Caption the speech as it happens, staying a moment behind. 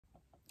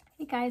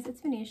Hey guys, it's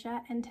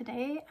Venetia, and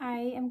today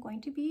I am going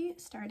to be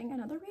starting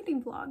another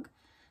reading vlog.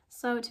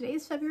 So today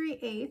is February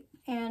 8th,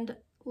 and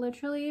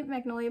literally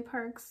Magnolia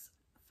Parks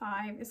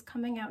 5 is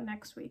coming out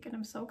next week, and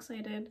I'm so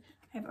excited.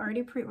 I've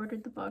already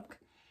pre-ordered the book,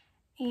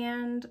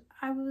 and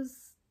I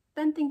was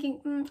then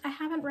thinking, I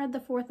haven't read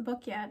the 4th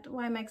book yet.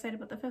 Why am I excited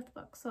about the 5th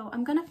book? So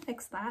I'm gonna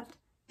fix that.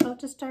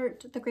 About to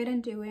start The Great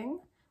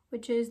Undoing,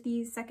 which is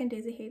the second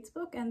Daisy Haites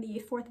book and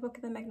the 4th book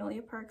of the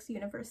Magnolia Parks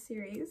universe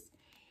series.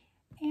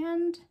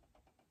 And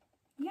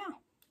yeah,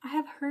 I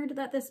have heard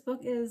that this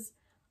book is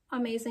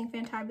amazing,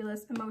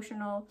 fantabulous,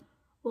 emotional.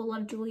 We'll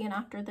love Julian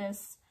after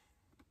this.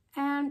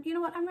 And you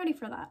know what? I'm ready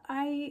for that.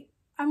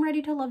 I'm ready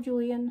to love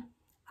Julian.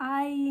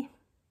 I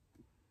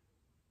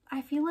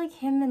feel like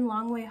him in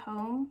Long Way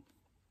Home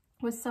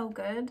was so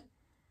good,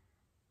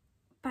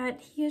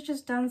 but he has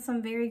just done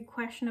some very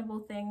questionable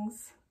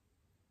things.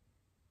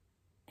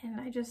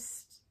 And I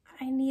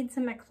need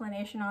some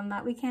explanation on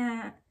that.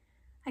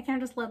 I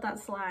can't just let that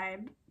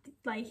slide.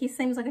 Like, he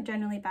seems like a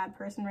genuinely bad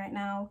person right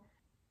now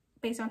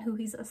based on who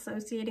he's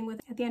associating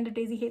with at the end of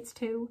Daisy Haites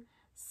 2.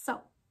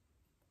 So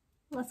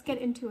let's get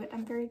into it.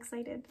 I'm very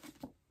excited.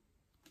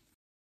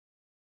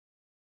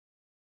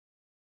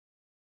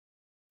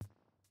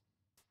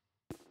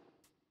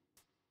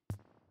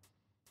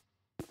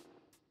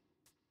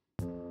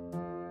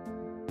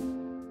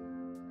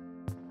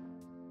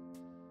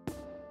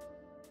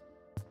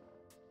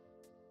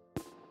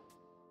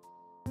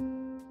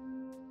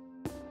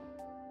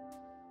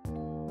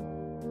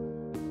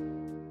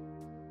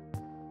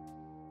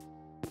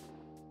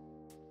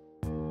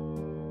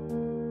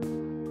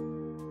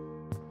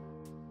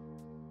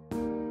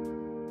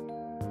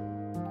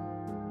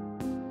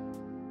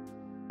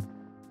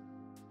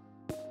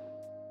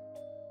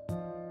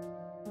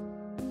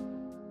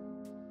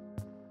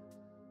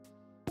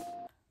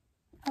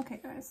 Okay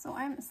guys, so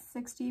I'm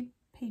 60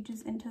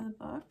 pages into the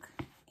book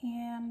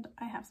and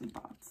I have some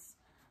thoughts.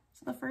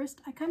 So the first,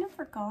 I kind of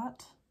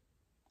forgot,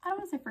 I don't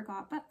want to say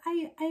forgot, but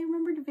I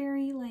remembered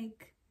very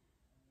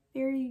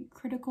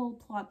critical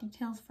plot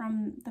details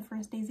from the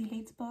first Daisy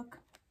Haites book.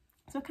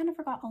 So I kind of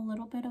forgot a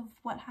little bit of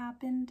what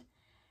happened.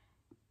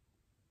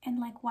 And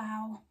like,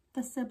 wow,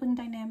 the sibling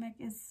dynamic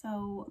is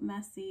so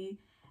messy.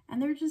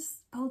 And they're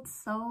just both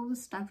so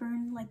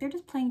stubborn. Like, they're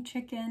just playing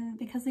chicken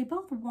because they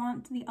both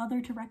want the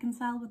other to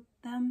reconcile with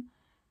them.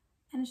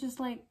 And it's just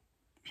like,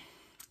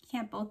 you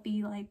can't both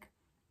be like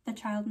the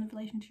child in the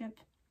relationship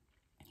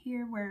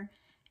here where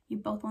you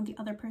both want the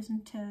other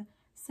person to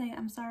say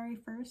I'm sorry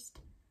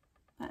first.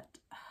 But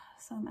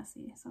so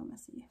messy, so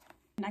messy.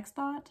 Next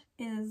thought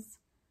is,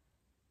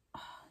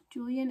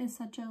 Julian is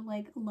such a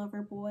like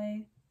lover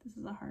boy. This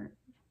is a heart.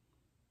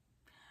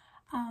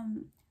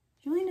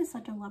 Julian is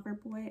such a lover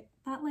boy.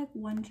 That like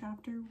one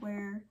chapter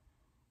where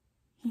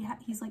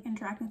he's like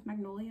interacting with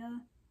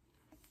Magnolia,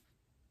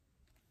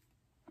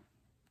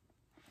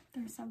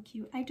 they're so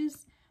cute.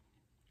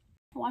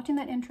 Watching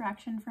that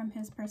interaction from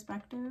his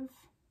perspective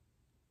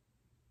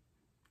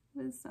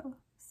was so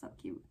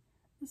cute.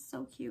 It was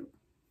so cute.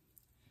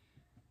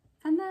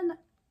 And then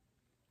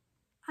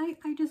I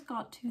just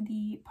got to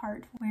the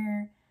part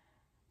where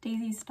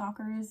Daisy's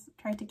stalkers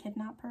tried to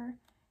kidnap her,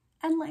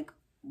 and like,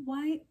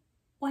 why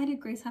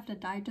did Grace have to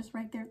die just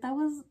right there? That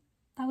was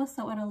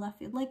so out of left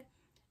field. Like,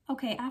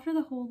 okay, after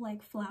the whole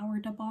like flower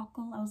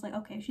debacle, I was like,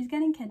 okay, she's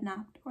getting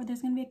kidnapped, or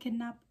there's gonna be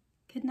a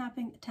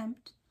kidnapping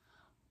attempt.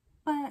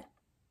 But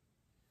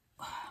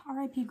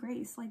R.I.P.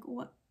 Grace, like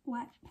what?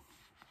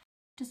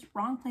 Just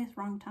wrong place,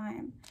 wrong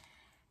time.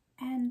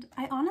 And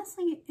I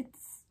honestly,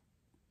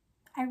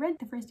 I read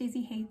the first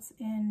Daisy Haites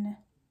in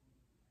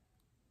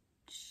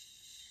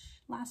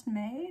last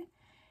May,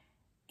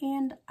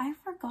 and I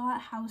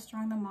forgot how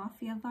strong the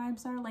mafia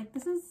vibes are. Like,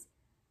 this is,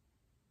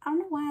 I don't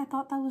know why I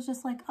thought that was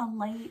just like a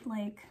light,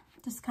 like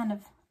just kind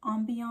of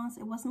ambiance.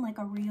 It wasn't like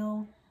a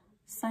real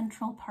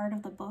central part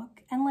of the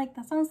book. And like,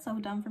 that sounds so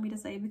dumb for me to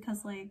say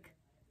because like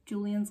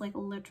Julian's like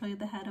literally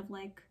the head of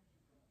like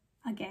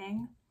a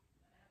gang.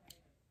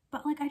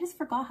 But like, I just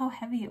forgot how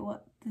heavy it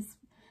was.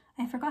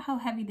 I forgot how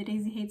heavy the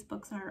Daisy Haites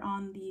books are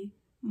on the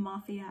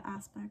mafia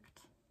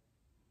aspect.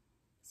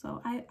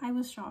 So I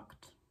was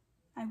shocked.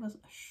 I was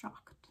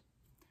shocked.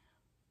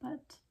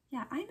 But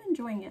yeah, I'm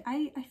enjoying it.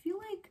 I feel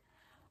like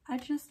I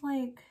just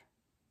like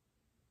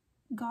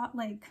got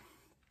like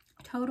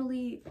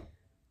totally,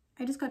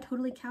 I just got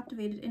totally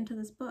captivated into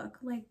this book.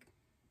 Like,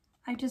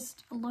 I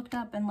just looked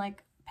up and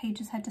like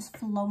pages had just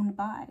flown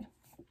by.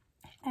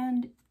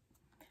 And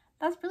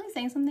that's really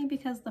saying something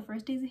because the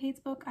first Daisy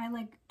Haites book I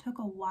like took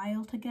a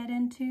while to get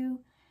into.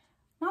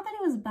 Not that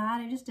it was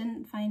bad, I just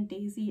didn't find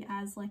Daisy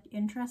as like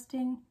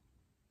interesting.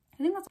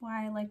 I think that's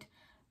why I liked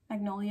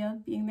Magnolia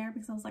being there,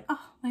 because I was like,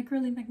 oh, my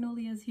girly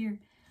Magnolia is here.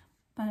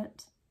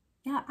 But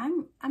yeah,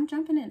 I'm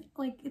jumping in.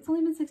 Like, it's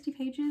only been 60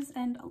 pages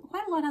and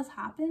quite a lot has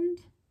happened.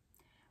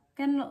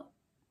 And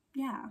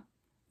yeah,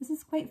 this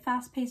is quite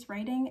fast-paced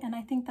writing, and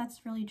I think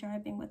that's really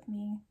driving with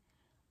me.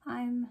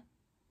 I'm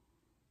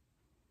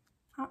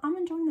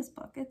enjoying this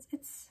book.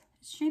 It's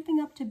shaping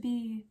up to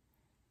be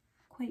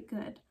quite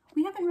good.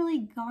 We haven't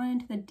really gone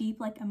into the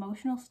deep, like,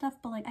 emotional stuff,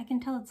 but, like, I can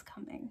tell it's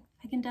coming.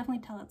 I can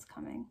definitely tell it's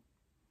coming.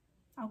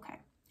 Okay,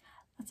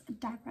 let's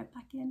dive right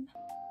back in.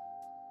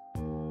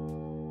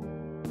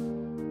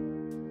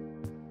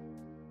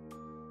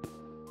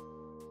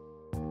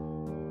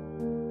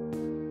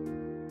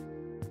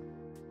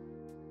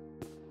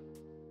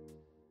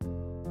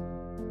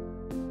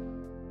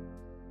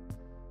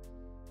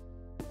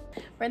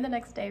 We're in the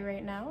next day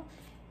right now,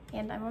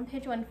 and I'm on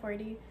page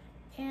 140,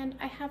 and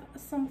I have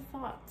some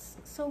thoughts.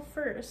 So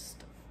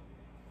first,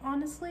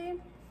 honestly,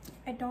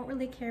 I don't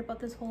really care about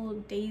this whole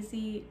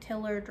Daisy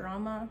Tiller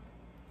drama.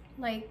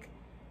 Like,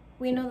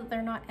 we know that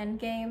they're not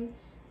endgame,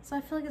 so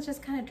I feel like it's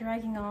just kind of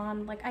dragging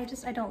on. Like, I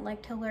don't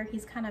like Tiller.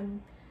 He's kind of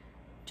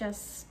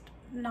just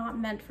not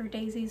meant for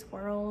Daisy's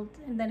world,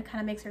 and then it kind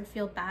of makes her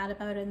feel bad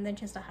about it, and then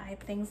just to hide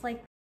things.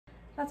 Like,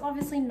 that's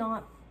obviously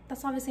not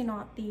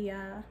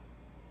the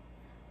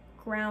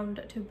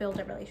ground to build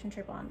a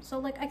relationship on. So,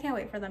 like, I can't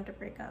wait for them to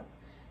break up.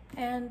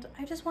 And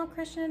I just want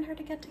Christian and her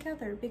to get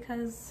together,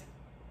 because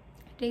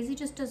Daisy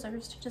just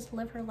deserves to just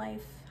live her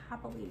life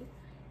happily.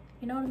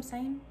 You know what I'm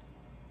saying?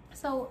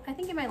 So I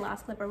think in my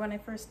last clip, or when I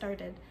first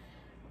started,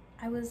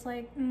 I was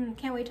like,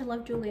 can't wait to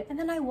love Julian. And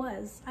then I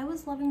was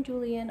loving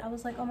Julian. I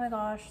was like, oh my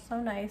gosh, so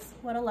nice.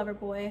 What a lover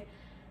boy.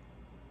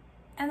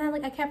 And then,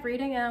 like, I kept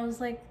reading and I was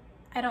like,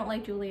 I don't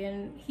like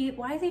Julian.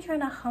 Why is he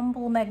trying to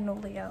humble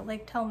Magnolia?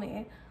 Like, tell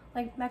me.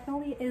 Like,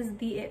 Magnolia is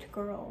the it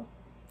girl.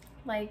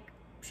 Like,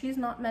 she's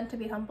not meant to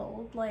be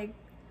humbled. Like,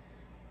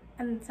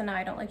 and so now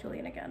I don't like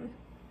Julian again.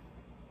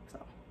 So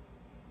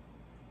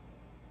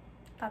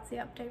that's the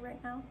update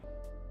right now.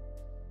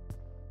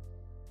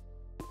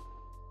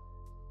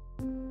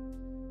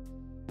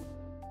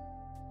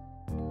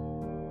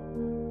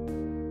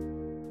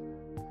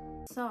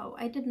 So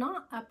I did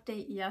not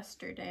update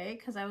yesterday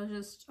because I was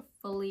just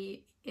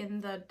fully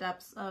in the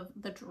depths of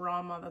the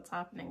drama that's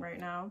happening right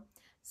now.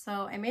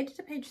 So I made it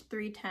to page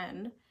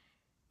 310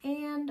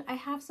 and I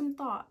have some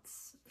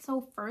thoughts.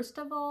 So first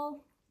of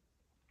all,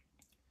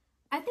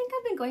 I think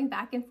I've been going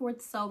back and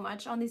forth so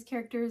much on these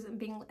characters and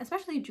being,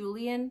 especially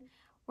Julian,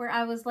 where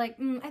I was like,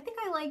 I think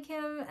I like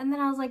him. And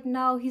then I was like,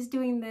 no, he's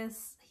doing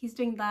this, he's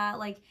doing that.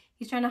 Like,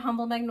 he's trying to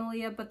humble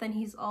Magnolia, but then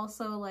he's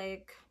also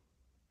like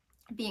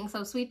being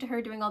so sweet to her,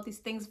 doing all these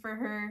things for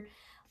her,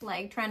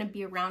 like trying to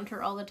be around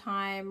her all the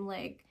time,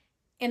 like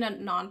in a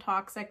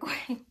non-toxic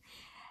way.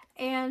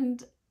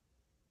 And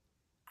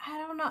I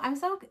don't know,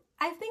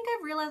 I think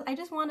I've realized I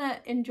just want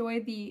to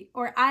enjoy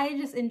I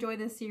just enjoy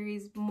this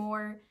series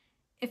more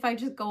if I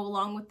just go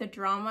along with the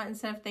drama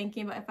instead of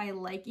thinking about if I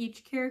like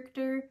each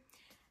character,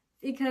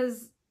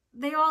 because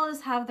they all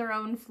just have their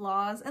own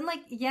flaws. And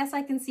like, yes,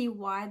 I can see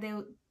why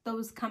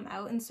those come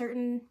out in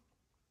certain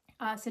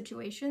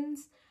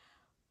situations,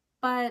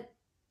 but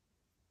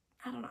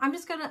I don't know,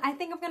 I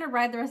think I'm gonna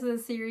ride the rest of the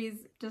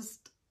series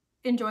just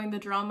enjoying the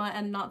drama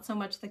and not so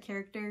much the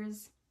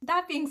characters.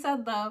 That being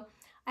said though,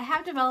 I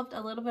have developed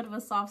a little bit of a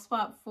soft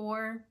spot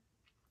for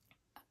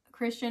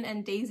Christian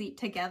and Daisy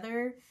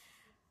together.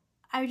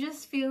 I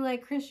just feel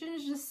like Christian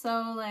is just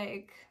so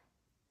like,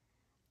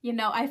 you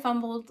know, I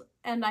fumbled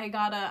and I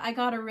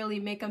gotta really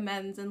make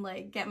amends and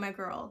like get my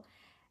girl.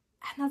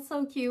 And that's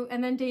so cute.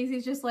 And then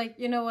Daisy's just like,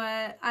 you know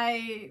what,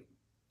 I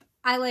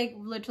like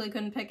literally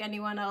couldn't pick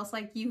anyone else.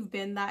 Like, you've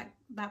been that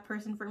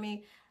person for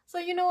me. So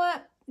you know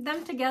what,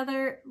 them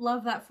together,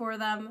 love that for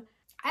them.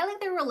 I like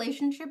their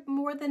relationship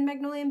more than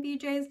Magnolia and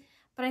BJ's,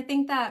 but I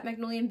think that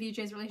Magnolia and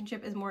BJ's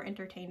relationship is more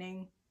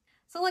entertaining.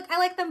 So like, I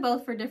like them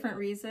both for different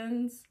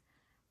reasons.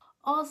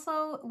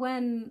 Also,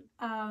 when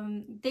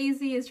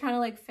Daisy is trying to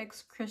like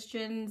fix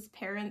Christian's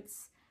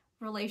parents'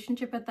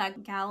 relationship at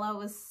that gala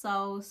was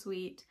so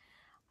sweet.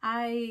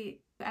 I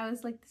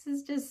was like,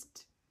 she's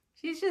just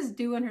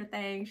doing her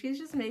thing. She's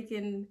just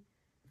making,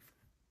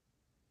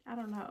 I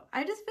don't know.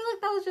 I just feel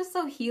like that was just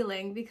so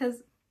healing,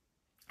 because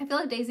I feel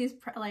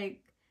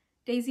like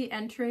Daisy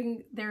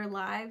entering their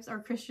lives, or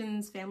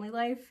Christian's family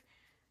life,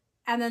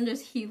 and then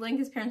just healing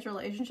his parents'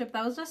 relationship.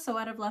 That was just so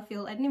out of left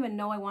field. I didn't even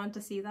know I wanted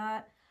to see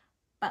that,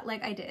 but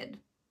like, I did.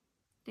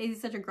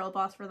 Daisy's such a girl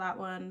boss for that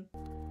one.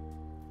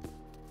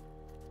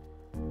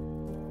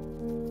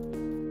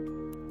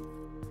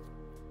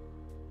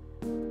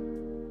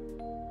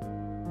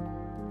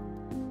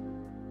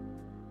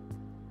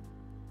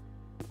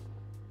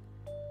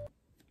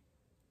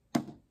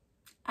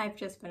 I've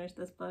just finished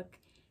this book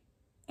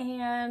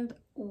and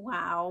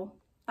wow,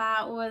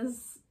 that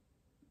was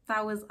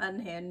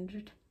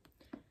unhinged.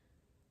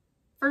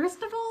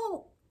 First of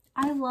all,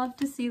 I love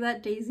to see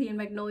that Daisy and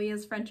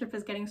Magnolia's friendship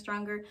is getting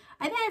stronger.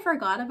 I think I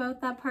forgot about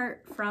that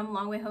part from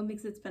Long Way Home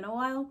because it's been a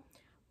while,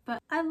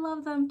 but I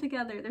love them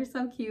together. They're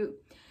so cute.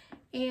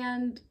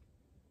 And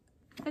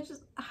I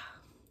just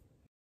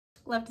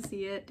love to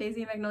see it.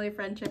 Daisy and Magnolia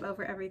friendship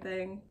over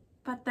everything.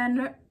 But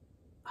then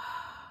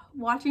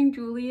watching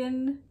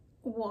Julian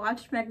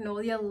watch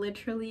Magnolia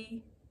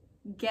literally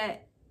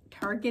get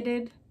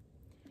targeted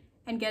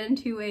and get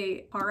into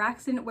a car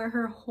accident where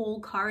her whole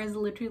car is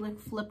literally like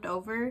flipped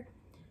over.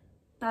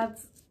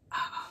 That's,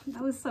 oh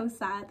That was so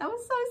sad. That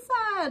was so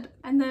sad.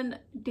 And then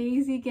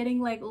Daisy getting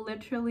like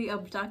literally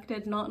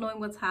abducted, not knowing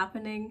what's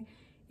happening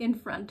in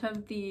front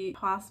of the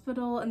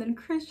hospital, and then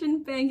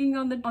Christian banging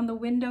on the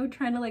window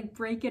trying to like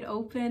break it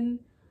open.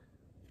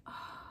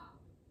 Oh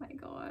my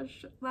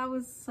gosh, that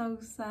was so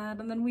sad.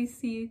 And then we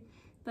see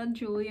that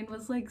Julian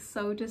was like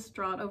so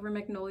distraught over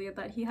Magnolia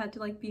that he had to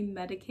like be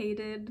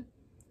medicated.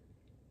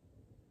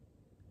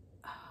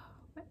 Oh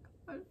my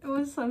god, it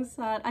was so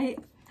sad.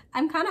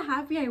 I'm kind of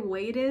happy I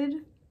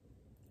waited,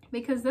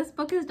 because this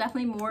book is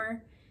definitely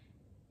more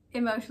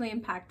emotionally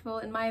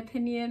impactful in my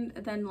opinion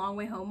than Long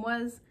Way Home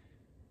was.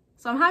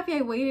 So I'm happy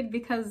I waited,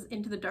 because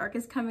Into the Dark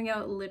is coming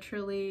out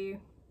literally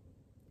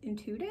in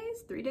 2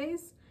 days, 3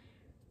 days.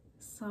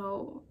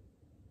 So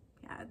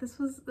yeah, this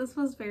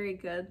was very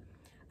good.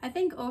 I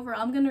think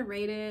overall I'm gonna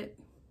rate it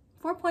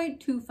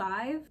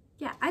 4.25.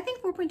 Yeah, I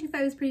think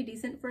 4.25 is pretty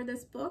decent for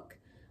this book.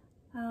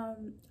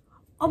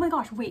 Oh my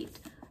gosh, wait.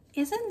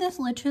 Isn't this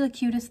literally the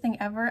cutest thing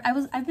ever?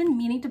 I've been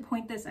meaning to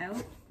point this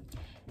out.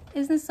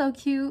 Isn't this so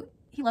cute?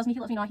 He loves me, he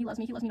loves me not, he loves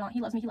me, he loves me not, he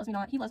loves me, he loves me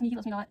not, he loves me, he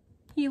loves me not,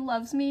 he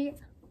loves me.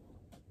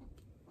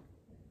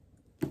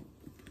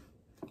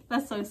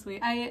 That's so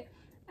sweet. I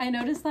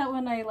noticed that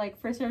when I like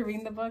first started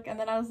reading the book, and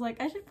then I was like,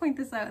 I should point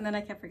this out, and then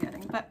I kept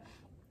forgetting. But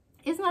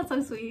isn't that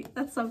so sweet?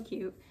 That's so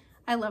cute.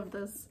 I love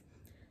this.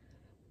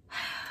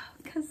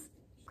 Because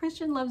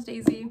Christian loves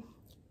Daisy.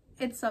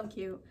 It's so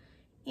cute.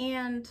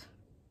 And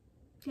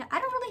yeah, I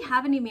don't really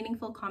have any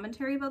meaningful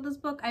commentary about this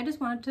book. I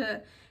just wanted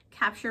to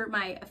capture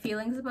my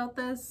feelings about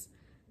this.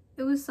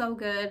 It was so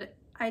good.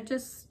 I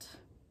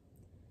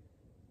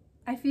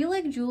feel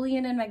like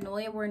Julian and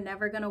Magnolia were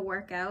never gonna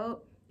work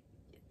out.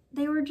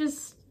 They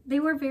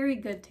were very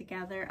good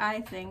together,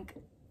 I think.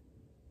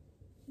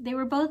 They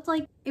were both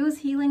like, it was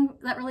healing,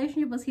 that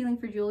relationship was healing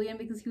for Julian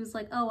because he was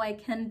like, oh, I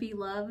can be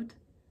loved.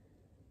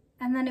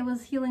 And then it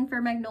was healing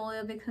for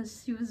Magnolia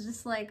because she was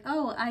just like,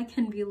 oh, I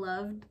can be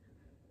loved.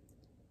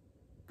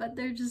 But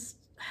they're just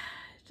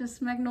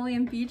Magnolia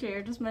and BJ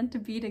are just meant to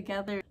be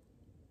together.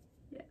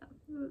 Yeah,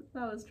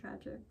 that was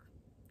tragic.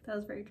 That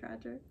was very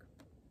tragic.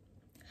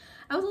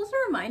 I was also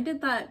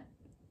reminded that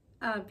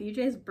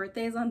BJ's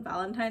birthday is on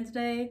Valentine's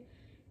Day,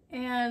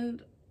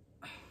 and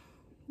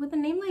with a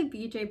name like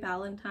BJ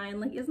Valentine,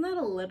 like, isn't that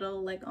a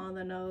little like on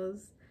the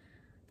nose?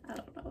 I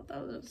don't know,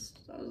 that was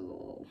a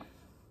little.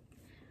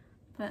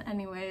 But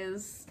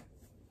anyways,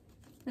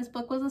 this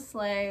book was a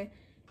slay.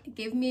 It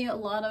gave me a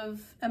lot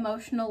of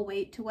emotional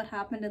weight to what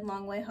happened in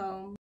Long Way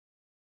Home.